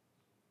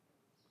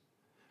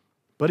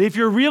 But if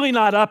you're really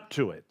not up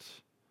to it,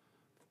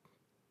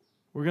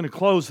 we're going to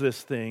close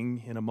this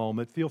thing in a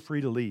moment. Feel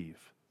free to leave.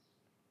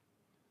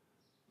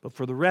 But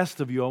for the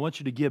rest of you, I want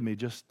you to give me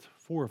just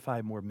 4 or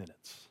 5 more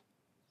minutes.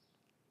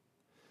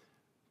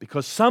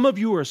 Because some of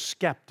you are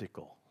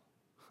skeptical.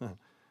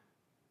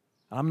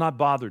 I'm not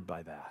bothered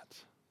by that.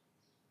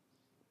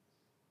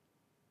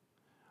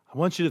 I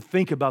want you to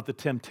think about the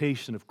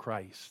temptation of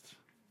Christ.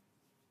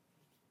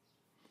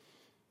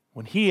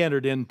 When He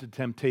entered into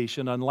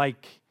temptation,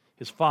 unlike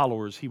His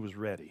followers, He was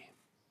ready.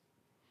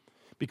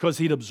 Because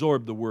He'd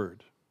absorbed the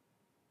Word.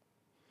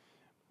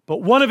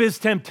 But one of His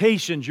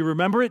temptations, you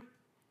remember it?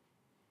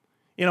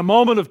 In a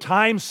moment of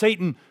time,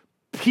 Satan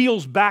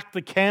peels back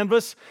the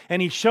canvas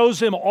and he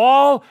shows him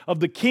all of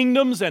the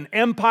kingdoms and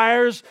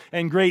empires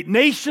and great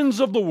nations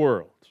of the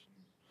world.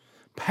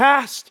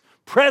 Past,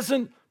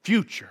 present,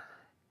 future.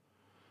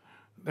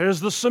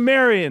 There's the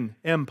Sumerian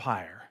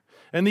Empire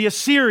and the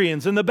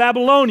Assyrians and the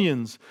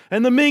Babylonians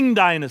and the Ming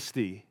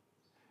Dynasty.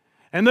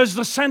 And there's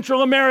the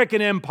Central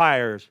American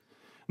empires.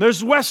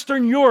 There's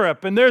Western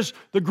Europe, and there's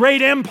the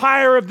great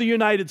empire of the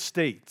United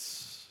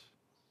States.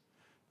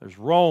 There's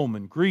Rome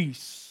and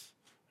Greece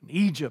and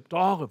Egypt,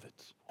 all of it.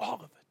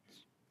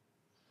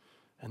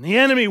 And the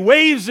enemy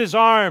waves his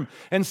arm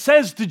and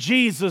says to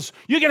Jesus,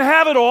 you can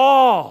have it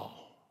all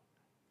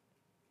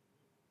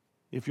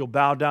if you'll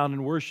bow down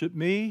and worship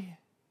me.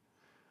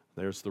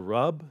 There's the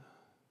rub.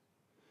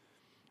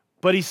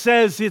 But he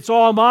says, it's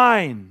all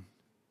mine.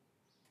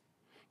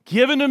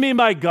 Given to me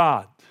by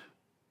God.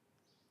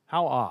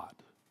 How odd.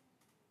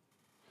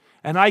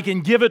 and I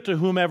can give it to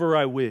whomever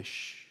I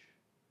wish.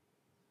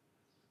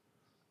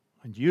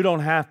 And you don't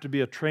have to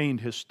be a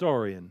trained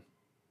historian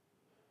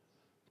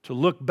to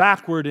look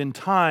backward in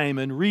time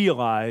and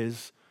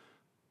realize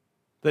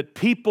that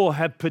people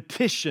have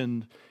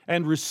petitioned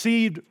and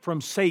received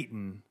from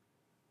Satan.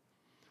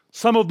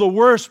 Some of the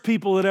worst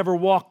people that ever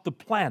walked the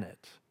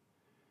planet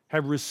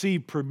have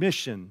received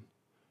permission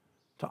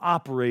to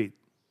operate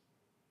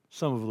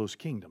some of those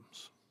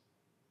kingdoms.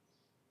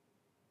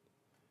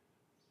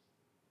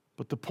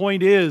 But the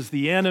point is,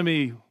 the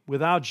enemy,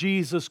 without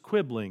Jesus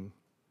quibbling,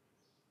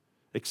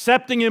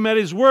 accepting him at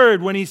his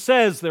word when he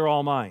says they're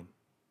all mine.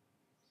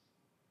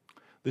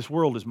 This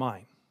world is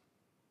mine,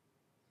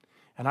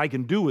 and I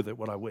can do with it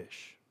what I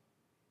wish.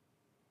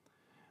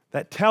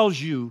 That tells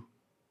you,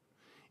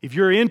 if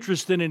you're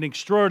interested in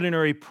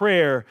extraordinary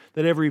prayer,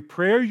 that every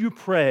prayer you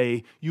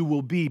pray, you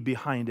will be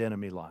behind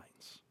enemy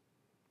lines.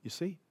 You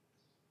see?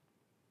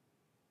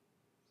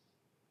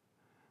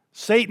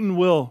 Satan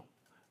will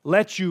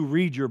let you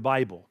read your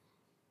Bible.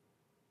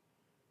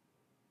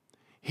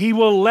 He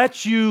will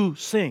let you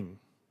sing.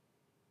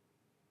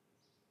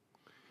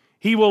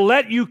 He will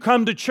let you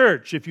come to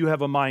church if you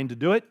have a mind to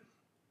do it.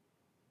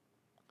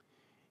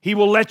 He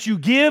will let you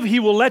give. He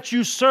will let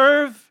you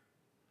serve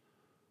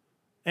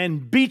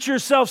and beat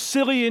yourself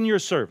silly in your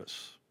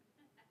service.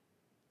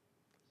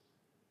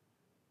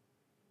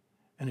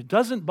 And it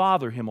doesn't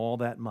bother him all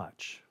that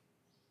much.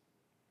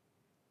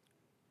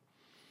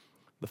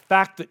 The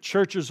fact that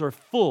churches are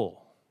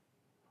full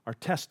are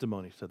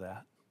testimony to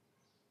that.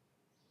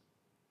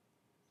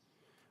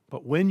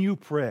 But when you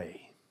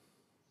pray,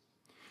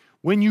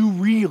 when you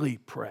really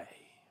pray,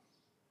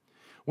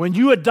 when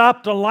you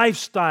adopt a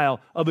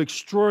lifestyle of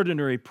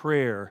extraordinary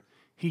prayer,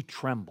 he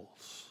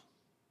trembles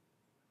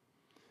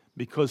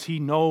because he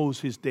knows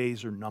his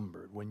days are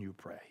numbered when you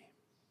pray.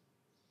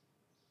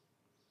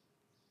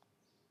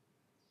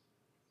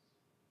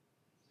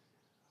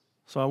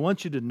 So I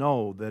want you to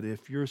know that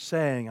if you're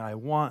saying, I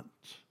want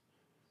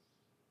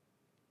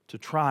to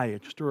try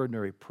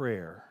extraordinary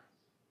prayer,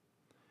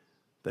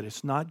 that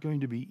it's not going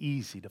to be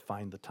easy to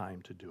find the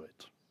time to do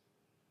it.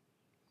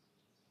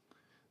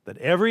 That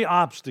every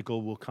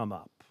obstacle will come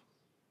up.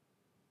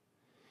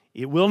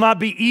 It will not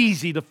be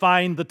easy to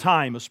find the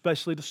time,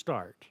 especially to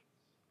start.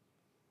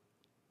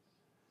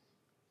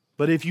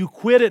 But if you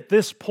quit at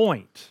this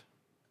point,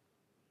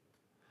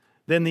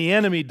 then the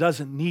enemy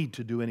doesn't need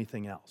to do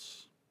anything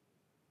else.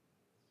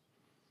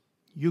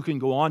 You can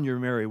go on your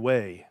merry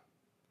way,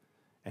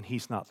 and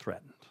he's not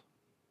threatened.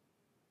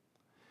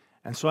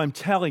 And so I'm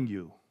telling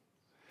you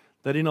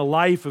that in a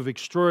life of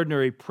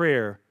extraordinary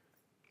prayer,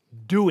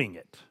 doing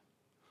it,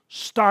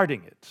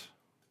 starting it,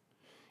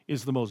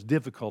 is the most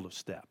difficult of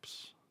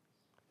steps.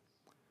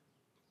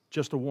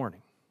 Just a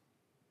warning.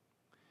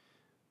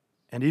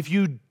 And if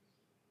you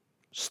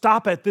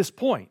stop at this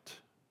point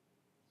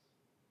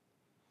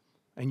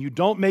and you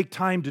don't make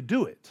time to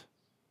do it,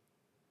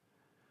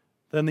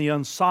 then the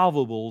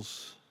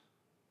unsolvables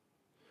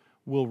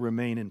will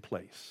remain in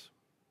place.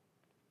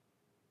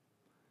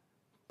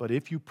 But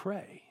if you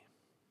pray,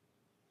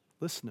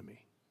 listen to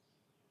me,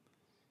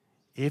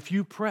 if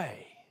you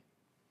pray,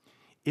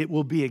 it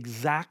will be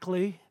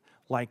exactly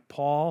like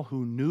Paul,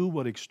 who knew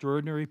what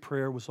extraordinary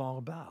prayer was all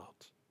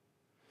about.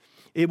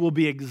 It will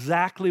be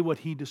exactly what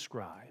he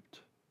described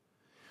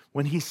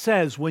when he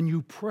says, when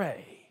you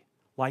pray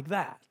like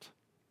that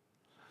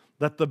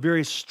the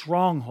very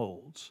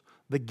strongholds,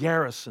 the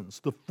garrisons,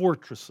 the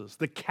fortresses,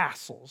 the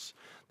castles,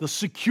 the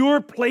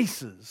secure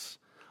places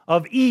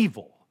of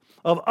evil,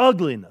 of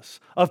ugliness,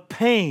 of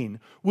pain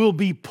will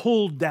be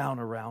pulled down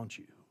around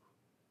you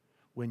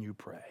when you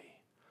pray.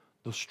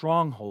 The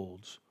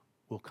strongholds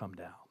will come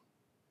down.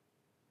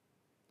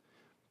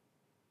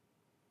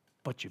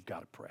 But you've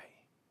got to pray.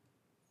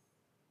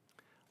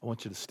 I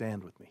want you to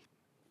stand with me.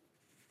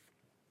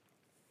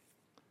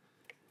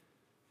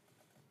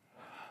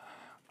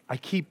 I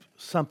keep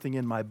something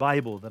in my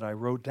Bible that I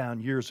wrote down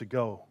years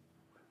ago.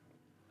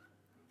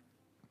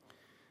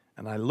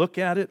 And I look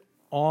at it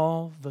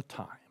all the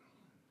time.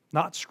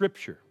 Not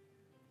Scripture.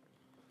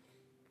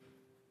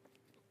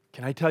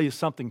 Can I tell you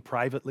something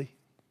privately?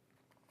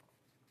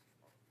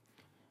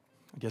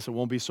 I guess it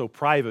won't be so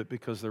private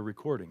because they're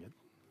recording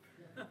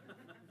it.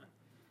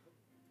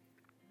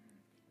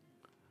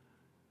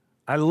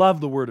 I love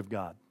the Word of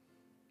God.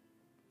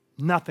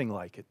 Nothing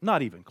like it,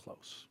 not even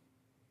close.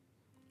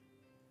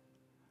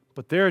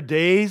 But there are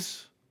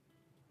days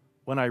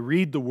when I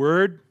read the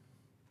Word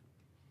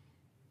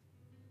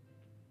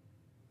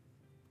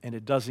and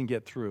it doesn't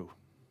get through.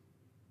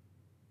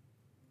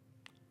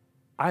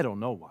 I don't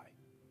know why.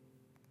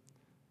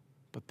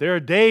 But there are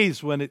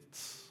days when it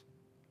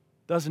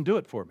doesn't do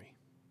it for me.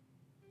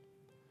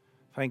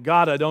 Thank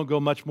God I don't go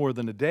much more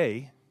than a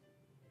day.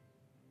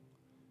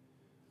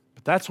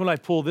 But that's when I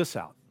pull this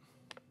out.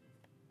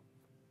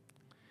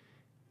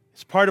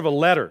 It's part of a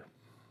letter,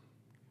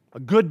 a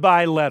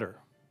goodbye letter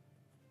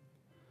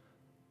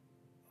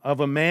of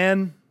a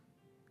man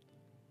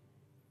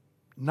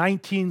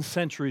 19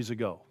 centuries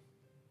ago,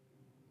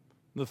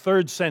 the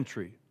 3rd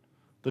century,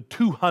 the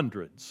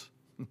 200s.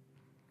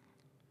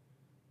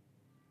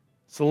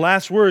 It's the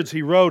last words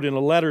he wrote in a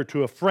letter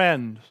to a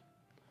friend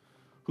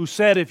who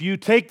said, if you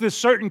take this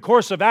certain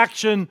course of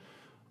action,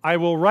 I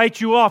will write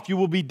you off. You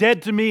will be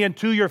dead to me and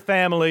to your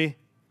family.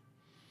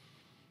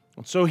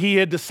 And so he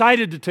had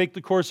decided to take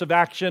the course of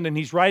action, and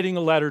he's writing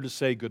a letter to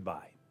say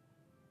goodbye.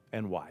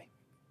 And why?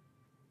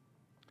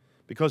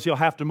 Because he'll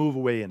have to move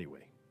away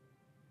anyway.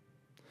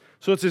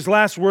 So it's his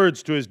last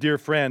words to his dear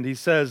friend. He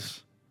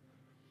says,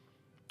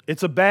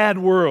 it's a bad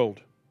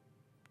world,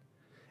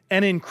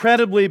 an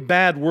incredibly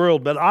bad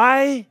world, but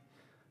I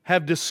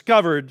have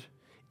discovered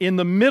in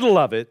the middle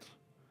of it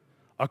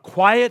a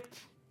quiet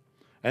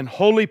and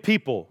holy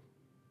people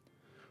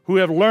who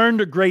have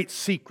learned a great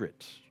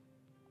secret.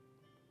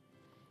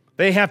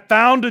 They have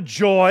found a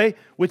joy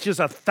which is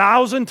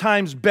 1,000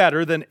 times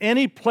better than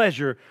any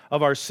pleasure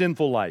of our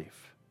sinful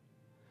life.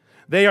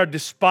 They are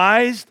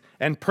despised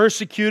and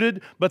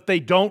persecuted, but they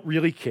don't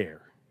really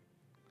care.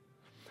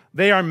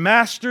 They are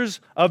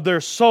masters of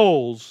their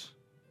souls.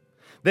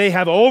 They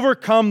have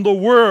overcome the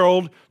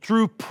world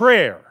through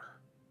prayer.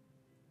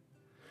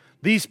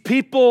 These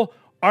people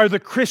are the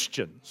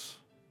Christians,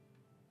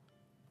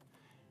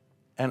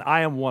 and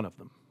I am one of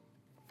them.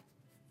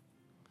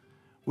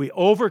 We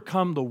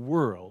overcome the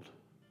world.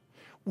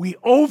 We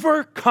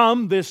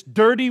overcome this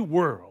dirty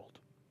world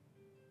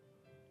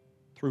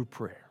through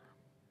prayer.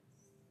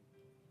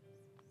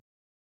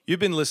 You've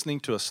been listening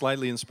to a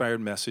slightly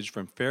inspired message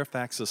from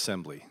Fairfax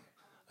Assembly,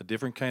 a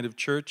different kind of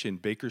church in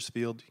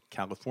Bakersfield,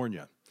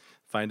 California.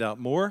 Find out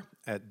more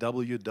at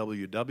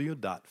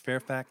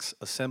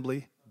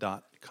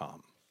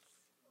www.fairfaxassembly.com.